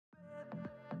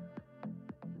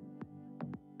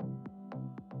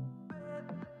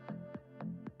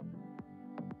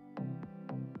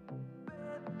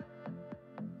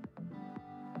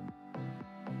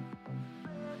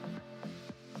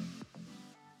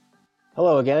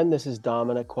Hello again, this is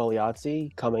Dominic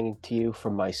Quagliozzi coming to you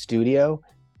from my studio.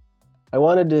 I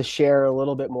wanted to share a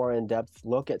little bit more in-depth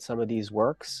look at some of these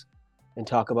works and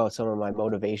talk about some of my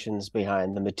motivations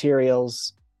behind the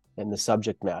materials and the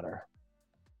subject matter.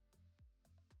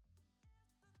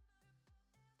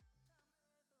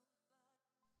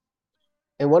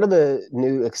 And one of the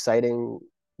new exciting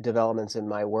developments in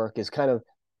my work is kind of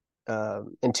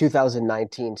in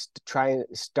 2019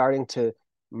 starting to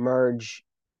merge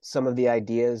some of the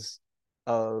ideas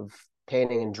of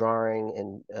painting and drawing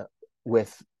and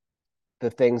with the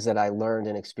things that I learned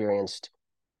and experienced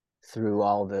through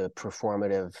all the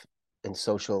performative and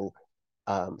social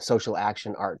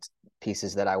action art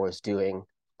pieces that I was doing.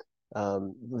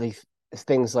 The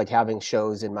things like having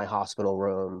shows in my hospital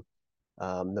room,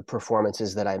 the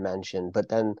performances that I mentioned. But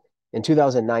then in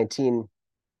 2019,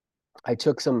 I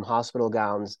took some hospital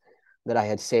gowns that I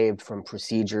had saved from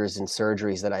procedures and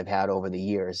surgeries that I've had over the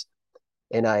years,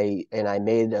 and I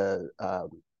made a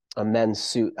men's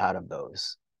suit out of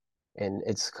those, and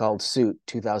it's called Suit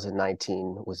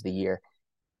 2019 was the year.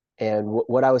 And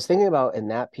what I was thinking about in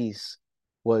that piece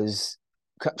was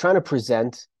trying to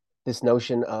present this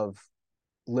notion of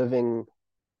living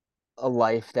a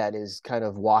life that is kind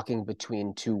of walking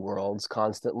between two worlds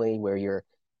constantly, where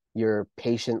your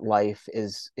patient life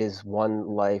is one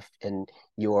life and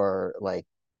your, like,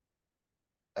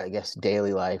 I guess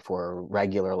daily life or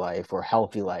regular life or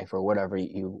healthy life or whatever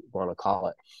you want to call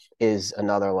it is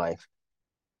another life.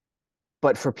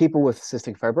 But for people with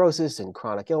cystic fibrosis and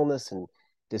chronic illness and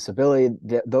disability,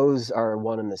 those are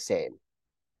one and the same.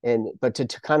 And but to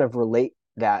kind of relate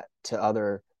that to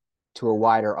a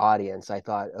wider audience, I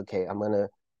thought, okay, I'm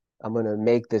gonna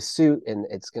make this suit, and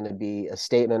it's gonna be a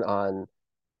statement on,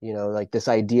 like, this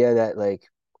idea that, like,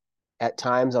 at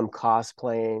times I'm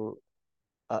cosplaying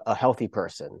a healthy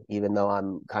person, even though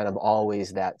I'm kind of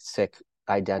always that sick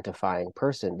identifying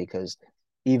person, because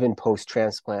even post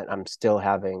transplant, I'm still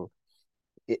having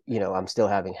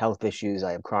health issues.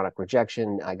 I have chronic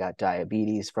rejection. I got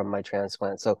diabetes from my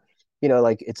transplant. So,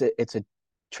 like, it's a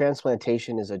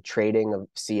transplantation is a trading of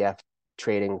CF,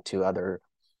 trading to other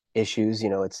issues.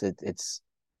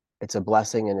 It's a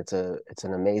blessing, and it's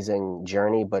an amazing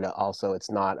journey, but also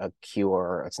it's not a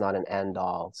cure. It's not an end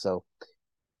all. So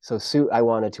suit, I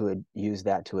wanted to use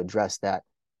that to address that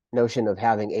notion of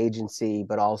having agency,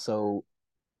 but also,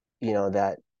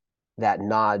 that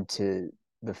nod to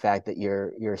the fact that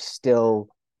you're still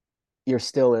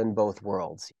in both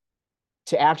worlds.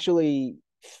 To actually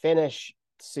finish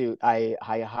suit, I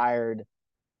hired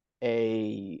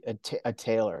a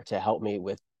tailor to help me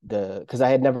with because I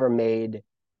had never made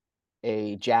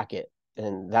a jacket,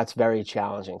 and that's very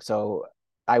challenging. So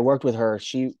I worked with her.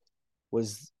 She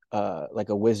was like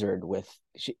a wizard with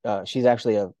she's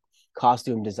actually a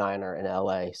costume designer in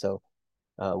LA. So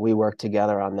we worked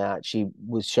together on that. She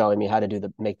was showing me how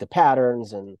to make the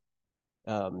patterns and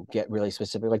get really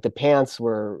specific. Like, the pants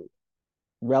were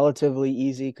relatively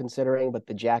easy considering, but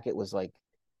the jacket was like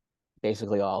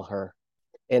basically all her.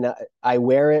 And I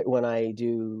wear it when I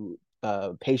do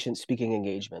patient speaking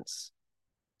engagements.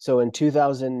 So in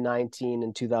 2019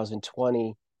 and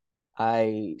 2020,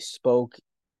 I spoke,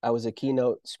 I was a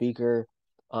keynote speaker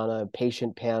on a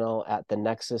patient panel at the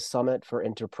Nexus Summit for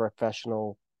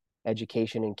Interprofessional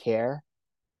Education and Care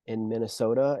in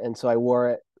Minnesota. And so I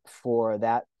wore it for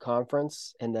that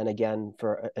conference and then again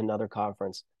for another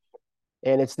conference.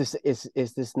 And it's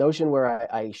this notion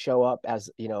where I show up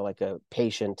as, like a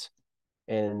patient,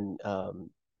 and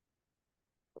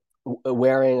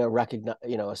wearing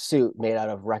a suit made out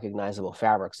of recognizable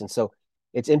fabrics. And so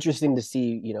it's interesting to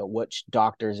see, which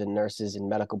doctors and nurses and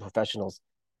medical professionals,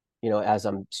 as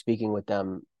I'm speaking with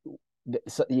them,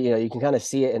 so, you can kind of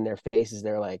see it in their faces.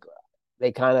 They're like,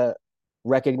 they kind of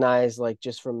recognize, like,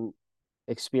 just from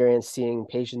experience seeing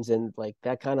patients, and like,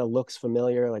 that kind of looks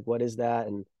familiar. Like, what is that?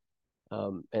 And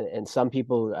some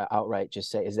people outright just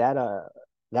say,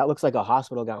 that looks like a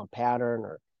hospital gown pattern,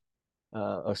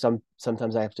 or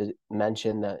sometimes I have to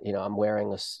mention that, I'm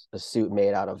wearing a suit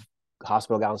made out of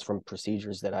hospital gowns from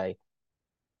procedures that I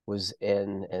was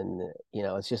in. And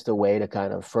it's just a way to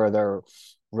kind of further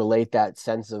relate that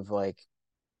sense of, like,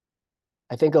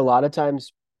 I think a lot of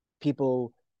times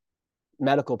people,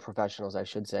 medical professionals, I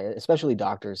should say, especially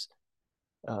doctors,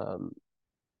 um,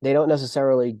 they don't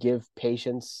necessarily give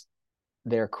patients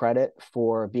their credit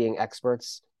for being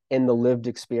experts in the lived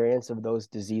experience of those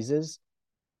diseases.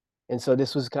 And so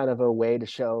this was kind of a way to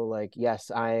show, like, yes,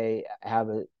 uh, I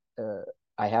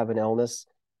have an illness,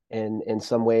 and in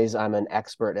some ways I'm an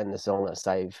expert in this illness.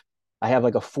 I have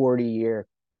like a 40-year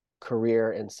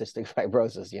career in cystic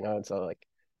fibrosis, and so, like,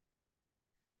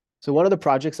 So one of the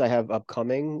projects I have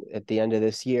upcoming at the end of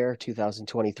this year,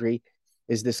 2023,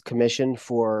 is this commission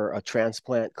for a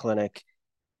transplant clinic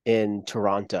in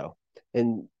Toronto.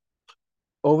 And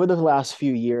over the last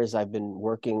few years, I've been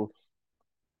working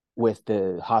with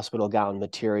the hospital gown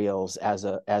materials as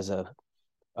a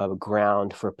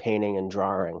ground for painting and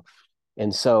drawing.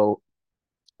 And so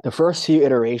the first few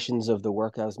iterations of the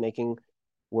work I was making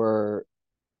were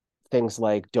things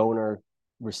like donor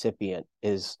recipient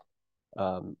is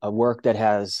a work that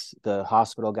has the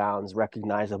hospital gowns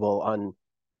recognizable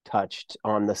untouched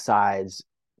on the sides,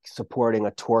 supporting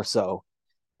a torso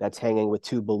that's hanging with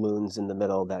two balloons in the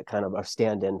middle that kind of are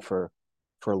stand-in for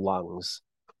lungs.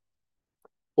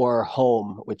 Or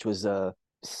home, which was a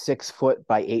 6 foot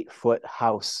by 8 foot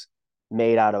house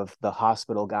made out of the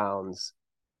hospital gowns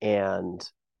and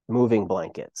moving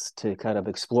blankets to kind of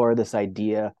explore this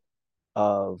idea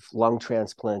of lung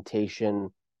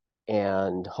transplantation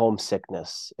and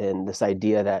homesickness, and this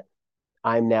idea that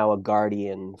I'm now a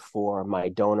guardian for my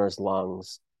donor's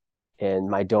lungs, and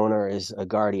my donor is a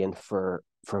guardian for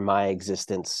my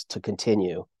existence to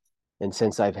continue. And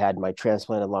since I've had my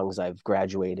transplanted lungs, I've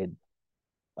graduated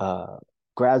uh,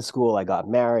 grad school, I got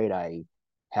married, I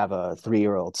have a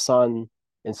 3-year-old son.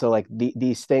 And so like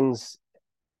these things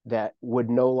that would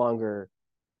no longer,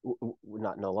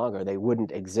 not no longer, they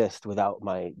wouldn't exist without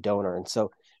my donor. And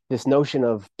so this notion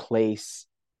of place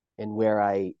and where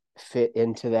I fit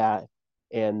into that,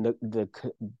 and the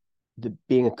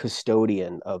being a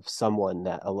custodian of someone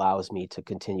that allows me to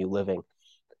continue living.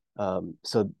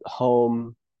 So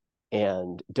home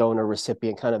and donor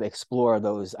recipient kind of explore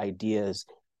those ideas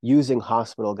using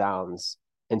hospital gowns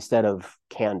instead of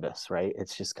canvas, right?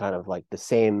 It's just kind of like the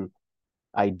same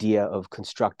idea of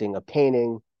constructing a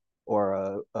painting or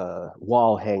a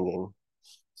wall hanging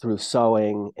through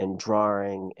sewing and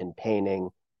drawing and painting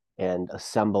and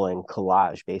assembling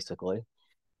collage, basically.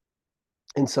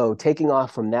 And so taking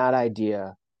off from that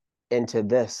idea into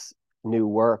this new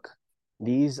work,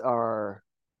 these are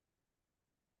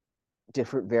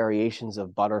different variations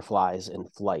of butterflies in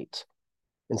flight.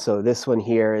 And so this one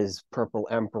here is Purple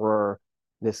Emperor.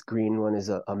 This green one is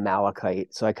a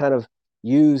malachite. So I kind of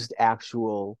used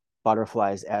actual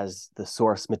butterflies as the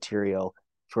source material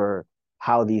for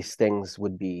how these things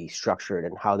would be structured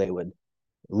and how they would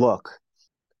look.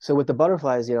 So with the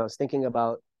butterflies, I was thinking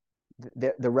about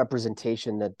the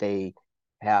representation that they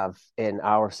have in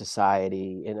our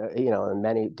society, in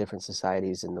many different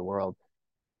societies in the world.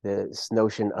 This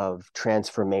notion of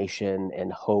transformation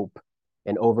and hope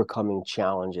and overcoming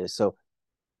challenges. So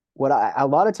a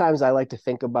lot of times I like to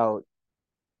think about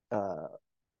uh,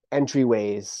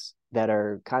 entryways that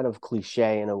are kind of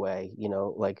cliche in a way,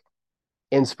 like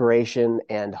inspiration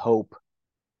and hope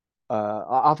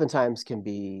oftentimes can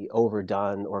be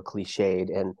overdone or cliched.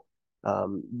 And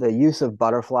the use of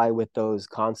butterfly with those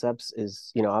concepts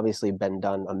is, obviously been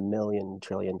done a million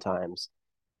trillion times.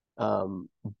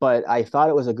 But I thought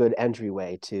it was a good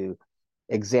entryway to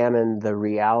examine the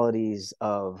realities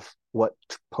of what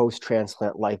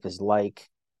post-transplant life is like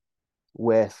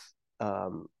with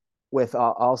um,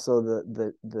 also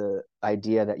the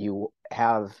idea that you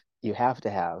have to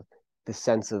have the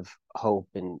sense of hope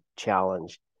and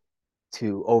challenge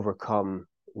to overcome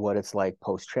what it's like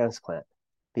post-transplant,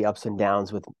 the ups and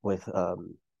downs with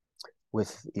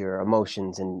your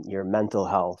emotions and your mental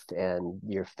health and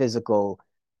your physical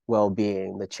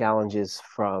well-being, the challenges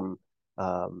from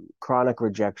chronic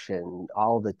rejection,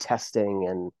 all the testing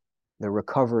and the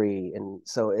recovery. And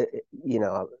so,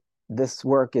 this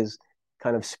work is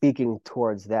kind of speaking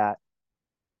towards that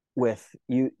with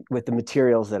the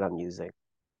materials that I'm using,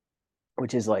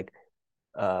 which is like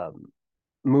um,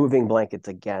 moving blankets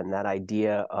again, that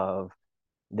idea of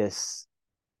this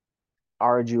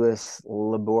arduous,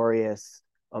 laborious,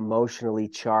 emotionally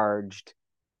charged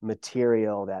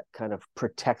material that kind of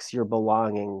protects your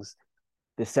belongings,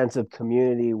 the sense of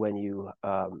community when you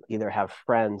either have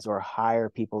friends or hire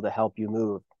people to help you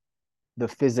move, the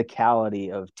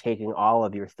physicality of taking all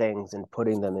of your things and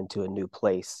putting them into a new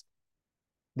place.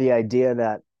 The idea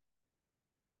that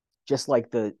just like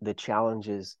the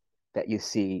challenges that you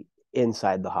see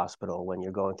inside the hospital when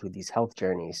you're going through these health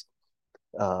journeys,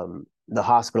 the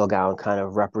hospital gown kind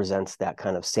of represents that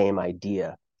kind of same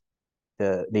idea,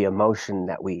 the emotion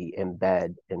that we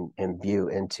embed and imbue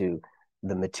into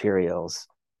the materials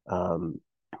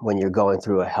when you're going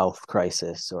through a health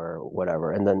crisis or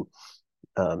whatever. And then,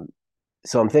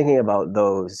 so I'm thinking about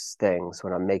those things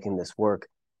when I'm making this work,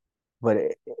 but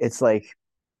it's like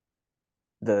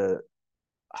the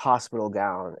hospital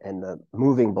gown and the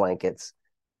moving blankets,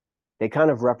 they kind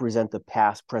of represent the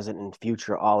past, present, and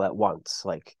future all at once.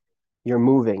 Like you're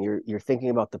moving, you're thinking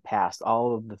about the past,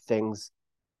 all of the things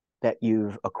that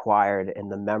you've acquired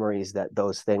and the memories that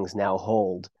those things now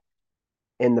hold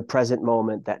in the present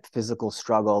moment, that physical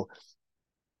struggle.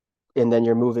 And then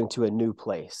you're moving to a new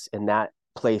place, and that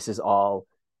place is all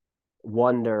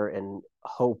wonder and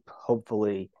hope,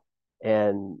 hopefully,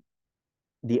 and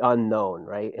the unknown,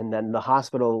 right? And then the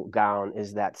hospital gown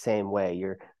is that same way.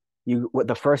 What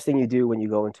the first thing you do when you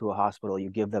go into a hospital, you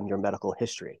give them your medical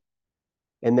history.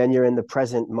 And then you're in the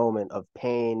present moment of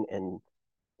pain and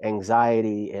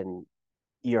anxiety, and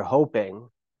you're hoping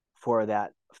for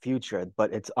that future,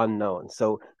 but it's unknown.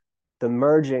 So the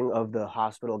merging of the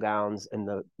hospital gowns and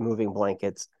the moving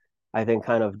blankets, I think,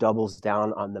 kind of doubles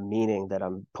down on the meaning that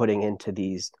I'm putting into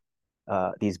these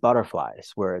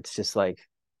butterflies, where it's just like,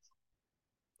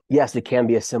 yes, it can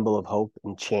be a symbol of hope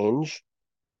and change,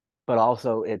 but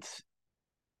also it's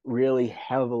really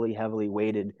heavily, heavily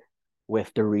weighted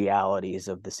with the realities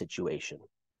of the situation.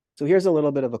 So here's a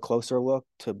little bit of a closer look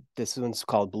to this one's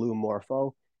called Blue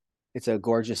Morpho. It's a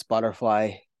gorgeous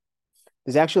butterfly.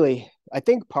 There's actually, I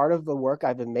think part of the work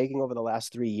I've been making over the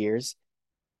last 3 years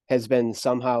has been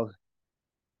somehow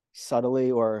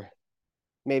subtly or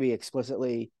maybe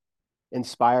explicitly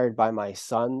inspired by my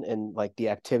son and like the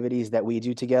activities that we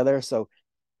do together. So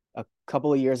a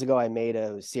couple of years ago, I made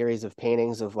a series of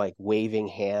paintings of like waving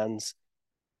hands.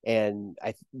 And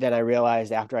then I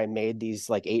realized after I made these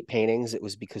like 8 paintings, it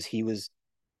was because he was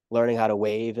learning how to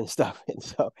wave and stuff. And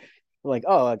so I'm like,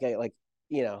 oh, okay, like,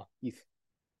 you know,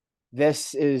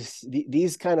 this is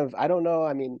these kind of, I don't know.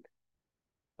 I mean,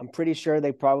 I'm pretty sure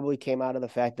they probably came out of the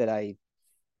fact that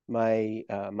my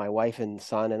wife and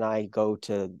son and I go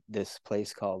to this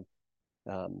place called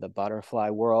the Butterfly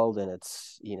World, and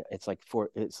it's like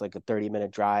a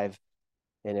 30-minute drive,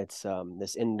 and it's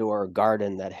this indoor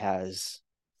garden that has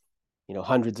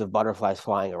hundreds of butterflies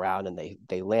flying around, and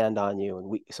they land on you,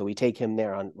 and we take him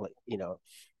there on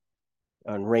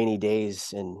on rainy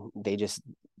days, and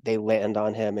they land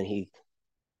on him, and he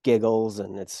giggles,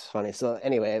 and it's funny. So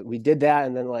anyway, we did that,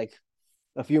 and then like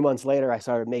a few months later, I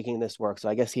started making this work. So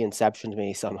I guess he inceptioned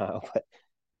me somehow. But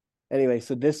anyway,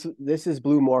 so this is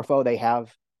Blue Morpho. They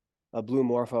have a Blue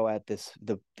Morpho at this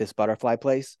butterfly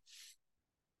place,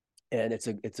 and it's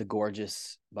a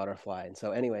gorgeous butterfly. And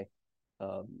so anyway,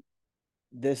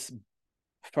 this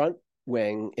front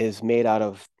wing is made out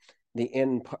of the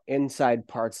inside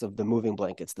parts of the moving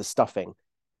blankets, the stuffing,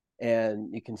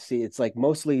 and you can see it's like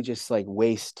mostly just like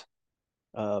waste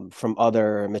from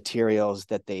other materials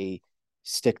that they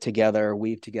stick together,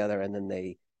 weave together, and then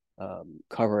they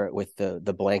cover it with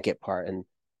the blanket part. And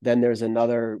then there's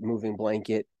another moving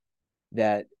blanket,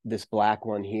 that this black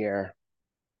one here.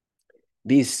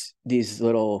 These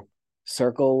little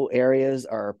circle areas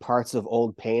are parts of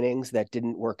old paintings that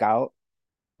didn't work out,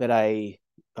 that I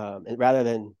rather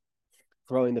than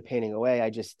throwing the painting away,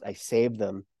 I save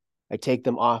them. I take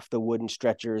them off the wooden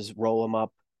stretchers, roll them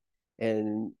up,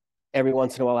 and every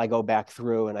once in a while I go back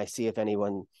through and I see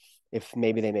if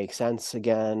maybe they make sense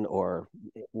again or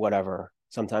whatever.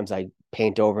 Sometimes I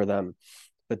paint over them,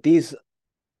 but these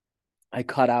I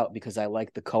cut out because I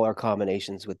like the color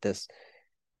combinations with this.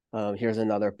 Here's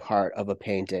another part of a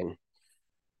painting,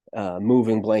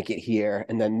 moving blanket here,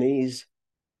 and then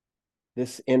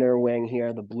this inner wing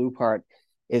here, the blue part,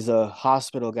 is a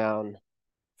hospital gown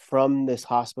from this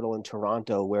hospital in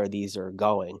Toronto where these are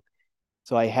going.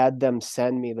 So I had them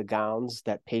send me the gowns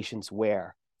that patients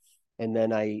wear. And then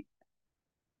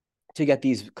to get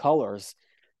these colors,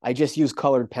 I just use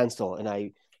colored pencil, and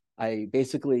I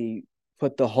basically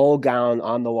put the whole gown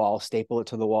on the wall, staple it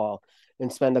to the wall,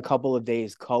 and spend a couple of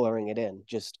days coloring it in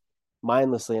just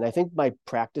mindlessly. And I think my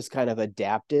practice kind of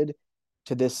adapted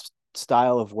to this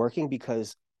style of working,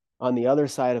 because on the other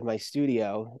side of my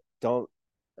studio,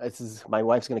 my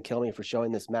wife's going to kill me for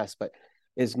showing this mess, but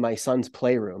is my son's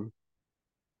playroom.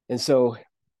 And so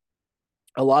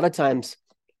a lot of times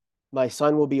my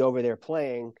son will be over there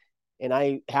playing, and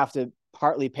I have to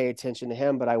partly pay attention to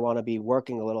him, but I want to be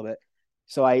working a little bit.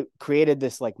 So I created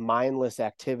this like mindless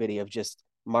activity of just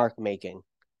mark making.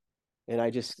 And I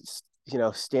just,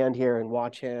 stand here and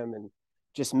watch him and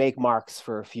just make marks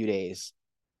for a few days.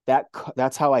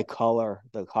 That's how I color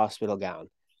the hospital gown.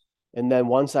 And then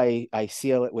once I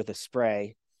seal it with a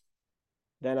spray,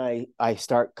 then I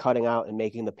start cutting out and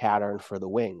making the pattern for the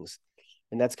wings.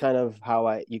 And that's kind of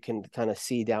how you can kind of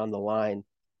see down the line.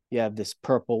 You have this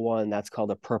purple one, that's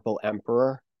called a purple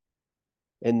emperor.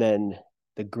 And then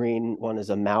the green one is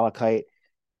a malachite.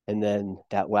 And then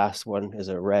that last one is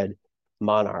a red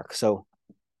monarch. So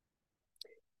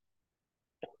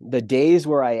the days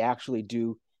where I actually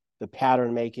do the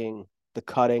pattern making the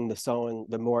cutting, the sewing,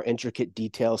 the more intricate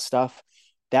detail stuff,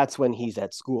 that's when he's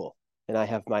at school and I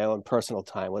have my own personal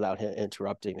time without him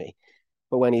interrupting me.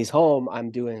 But when he's home,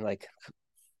 I'm doing like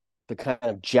the kind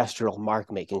of gestural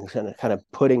mark making, kind of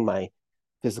putting my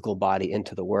physical body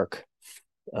into the work.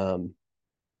 And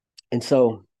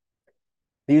so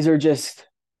these are just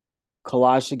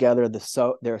collaged together.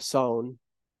 They're sewn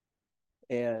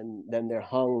and then they're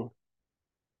hung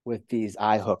with these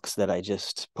eye hooks that I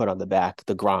just put on the back,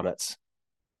 the grommets.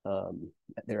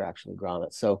 They're actually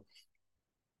grommets. So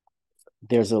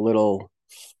here's a little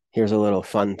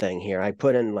fun thing here. I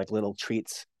put in like little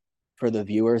treats for the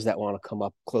viewers that want to come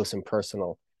up close and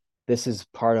personal. This is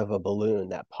part of a balloon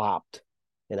that popped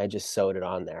and I just sewed it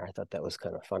on there. I thought that was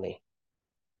kind of funny.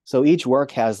 So each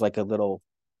work has like a little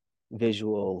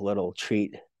visual little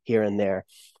treat here and there.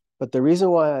 But the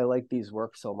reason why I like these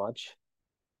works so much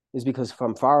is because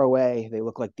from far away, they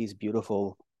look like these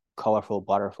beautiful, colorful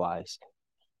butterflies.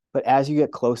 But as you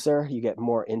get closer, you get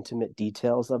more intimate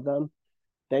details of them.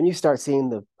 Then you start seeing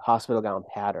the hospital gown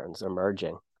patterns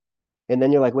emerging. And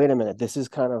then you're like, wait a minute, this is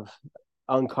kind of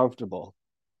uncomfortable.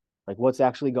 Like what's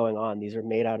actually going on? These are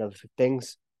made out of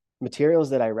things, materials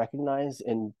that I recognize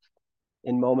in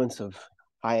moments of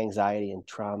high anxiety and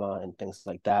trauma and things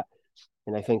like that.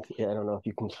 And I think, I don't know if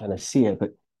you can kind of see it,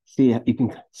 but you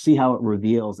can see how it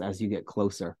reveals as you get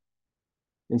closer.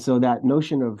 And so that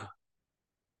notion of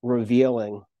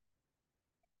revealing,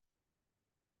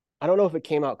 I don't know if it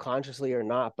came out consciously or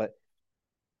not, but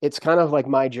it's kind of like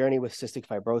my journey with cystic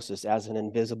fibrosis as an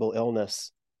invisible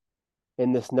illness.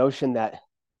 And this notion that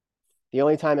the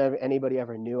only time anybody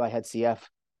ever knew I had CF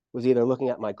was either looking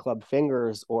at my club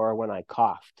fingers or when I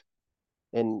coughed.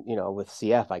 And, you know, with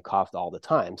CF, I coughed all the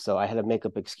time. So I had to make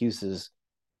up excuses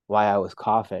why I was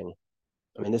coughing.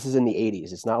 I mean, this is in the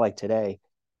 80s. It's not like today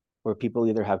where people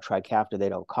either have Trikafta, they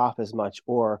don't cough as much,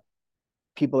 or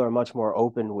people are much more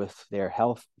open with their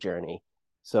health journey.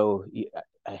 So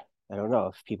I don't know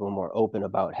if people are more open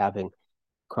about having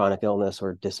chronic illness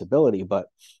or disability, but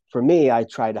for me, I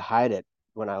tried to hide it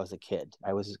when I was a kid.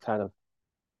 I was kind of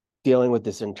dealing with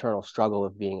this internal struggle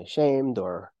of being ashamed,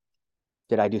 or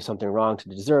did I do something wrong to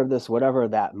deserve this, whatever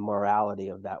that morality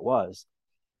of that was.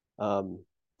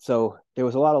 So there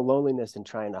was a lot of loneliness in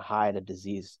trying to hide a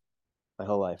disease my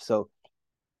whole life. So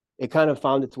it kind of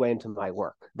found its way into my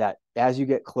work that as you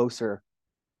get closer,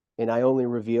 and I only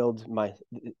revealed my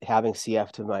having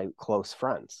CF to my close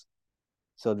friends.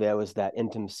 So there was that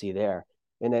intimacy there.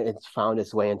 And it's found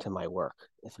its way into my work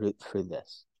through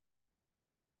this.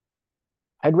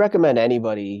 I'd recommend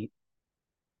anybody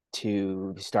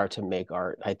to start to make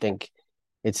art. I think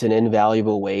it's an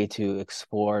invaluable way to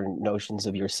explore notions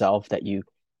of yourself that you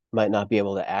might not be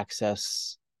able to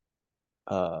access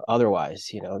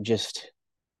otherwise. You know, just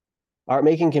art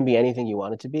making can be anything you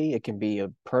want it to be. It can be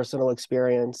a personal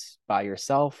experience by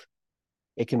yourself.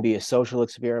 It can be a social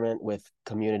experiment with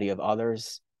community of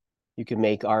others. You can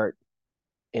make art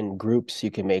in groups.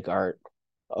 You can make art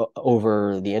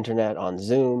over the internet on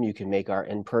Zoom. You can make art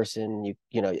in person.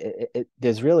 You know,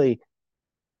 there's really,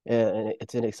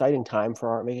 it's an exciting time for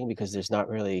art making because there's not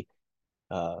really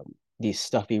these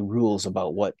stuffy rules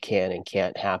about what can and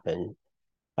can't happen.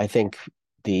 I think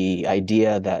the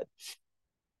idea that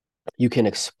you can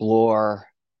explore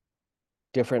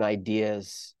different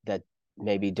ideas that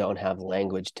maybe don't have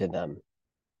language to them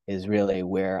is really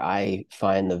where I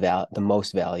find the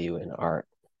most value in art.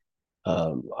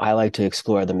 I like to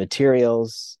explore the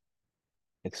materials,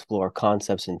 explore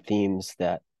concepts and themes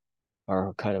that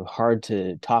are kind of hard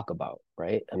to talk about,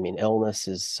 right? I mean, illness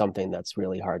is something that's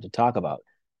really hard to talk about.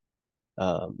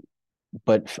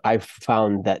 But I've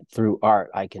found that through art,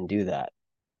 I can do that.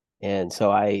 And so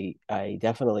I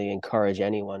definitely encourage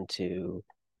anyone to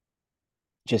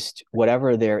just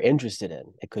whatever they're interested in.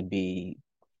 It could be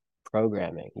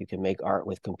programming. You can make art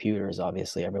with computers.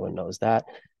 Obviously, everyone knows that.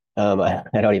 I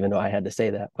don't even know I had to say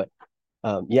that, but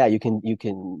yeah, you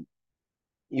can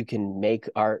make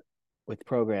art with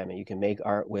programming. You can make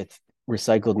art with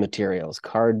recycled materials,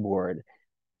 cardboard,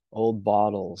 old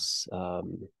bottles,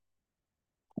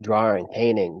 drawing,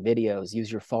 painting, videos.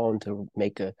 Use your phone to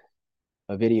make a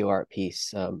video art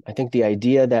piece. I think the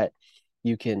idea that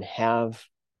you can have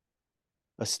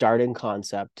a starting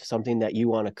concept, something that you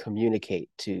want to communicate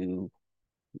to,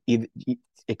 it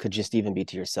could just even be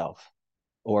to yourself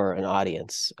or an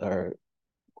audience, and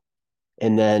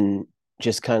then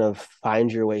just kind of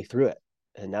find your way through it.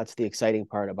 And that's the exciting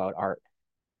part about art.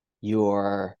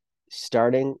 You're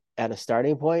starting at a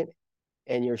starting point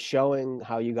and you're showing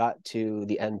how you got to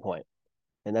the end point.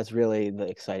 And that's really the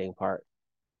exciting part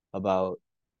about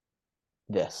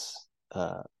this.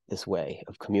 this way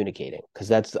of communicating, because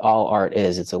that's all art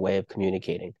is. It's a way of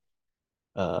communicating.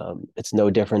 It's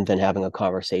no different than having a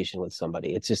conversation with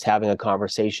somebody. It's just having a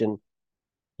conversation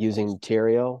using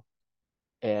material,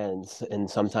 and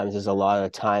sometimes there's a lot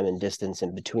of time and distance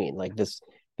in between. Like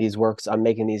these works, I'm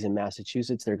making these in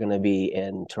Massachusetts. They're going to be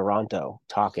in Toronto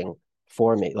talking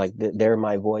for me. Like they're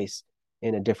my voice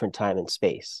in a different time and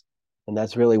space, and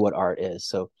that's really what art is.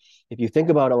 So if you think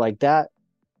about it like that,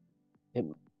 it,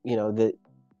 that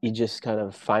you just kind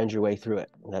of find your way through it.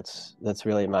 That's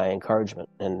really my encouragement,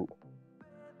 and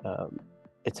um,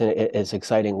 it's an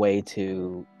exciting way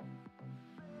to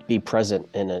be present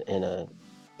in a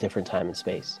different time and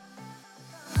space.